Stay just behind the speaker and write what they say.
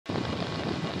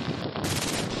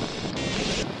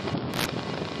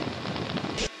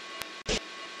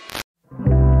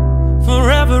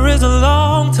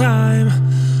long time,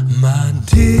 my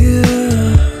dear.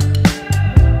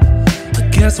 I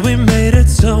guess we made it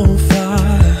so far.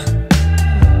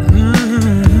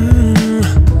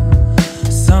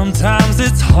 Sometimes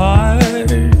it's hard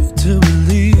to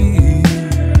believe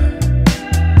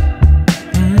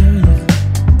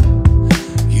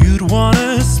you'd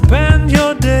wanna spend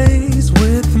your days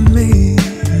with me.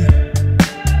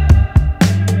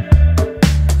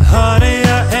 Honey,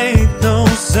 I ain't no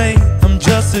saint, I'm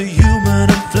just a human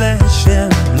of flesh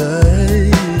and blood.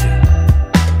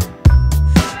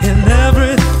 In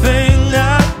everything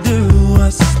I do, I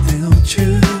still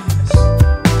choose.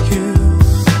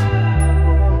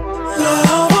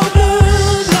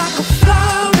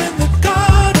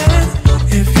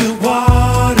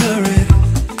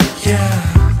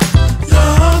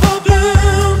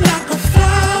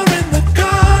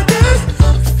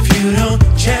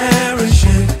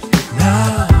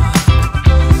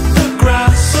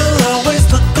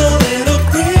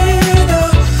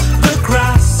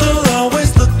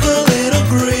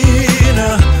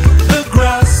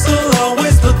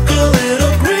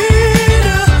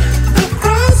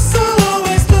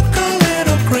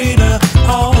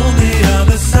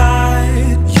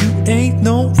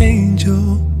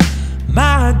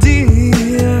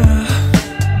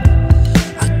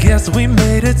 We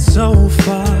made it so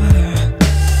far.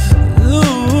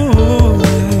 Ooh,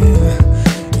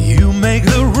 you make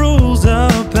the rules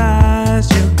up as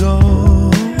you go.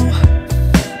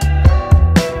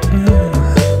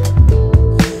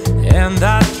 And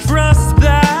I trust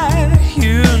that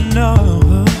you know.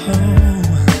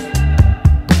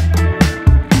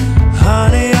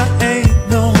 Honey, I ain't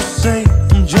no saint,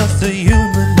 I'm just a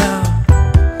human now,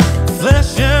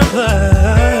 flesh and blood.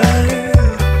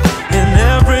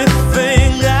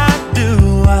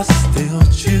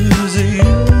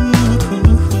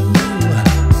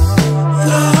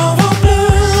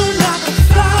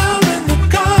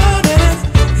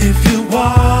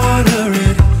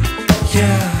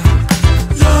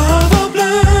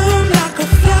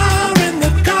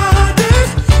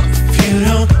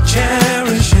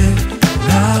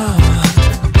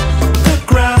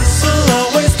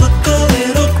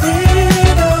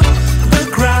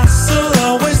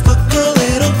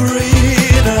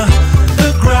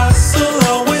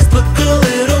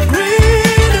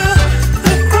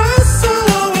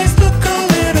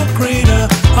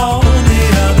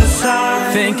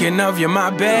 You're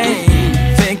my babe,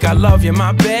 think I love you,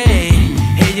 my babe.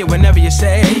 Hear you whenever you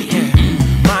say,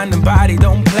 mind and body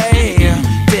don't play.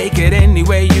 Take it any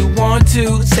way you want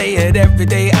to, say it every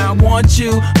day, I want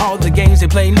you. All the games they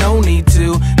play, no need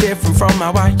to, different from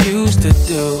how I used to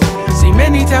do. See,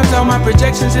 many times all my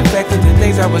projections infected the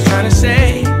things I was trying to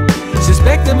say.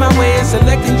 Suspected my way of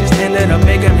selecting, just ended up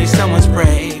making me someone's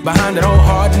prey. Behind it all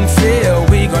hard and feel,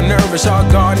 we gon' nourish our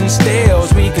garden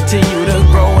stales. We continue to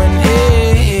grow and heal.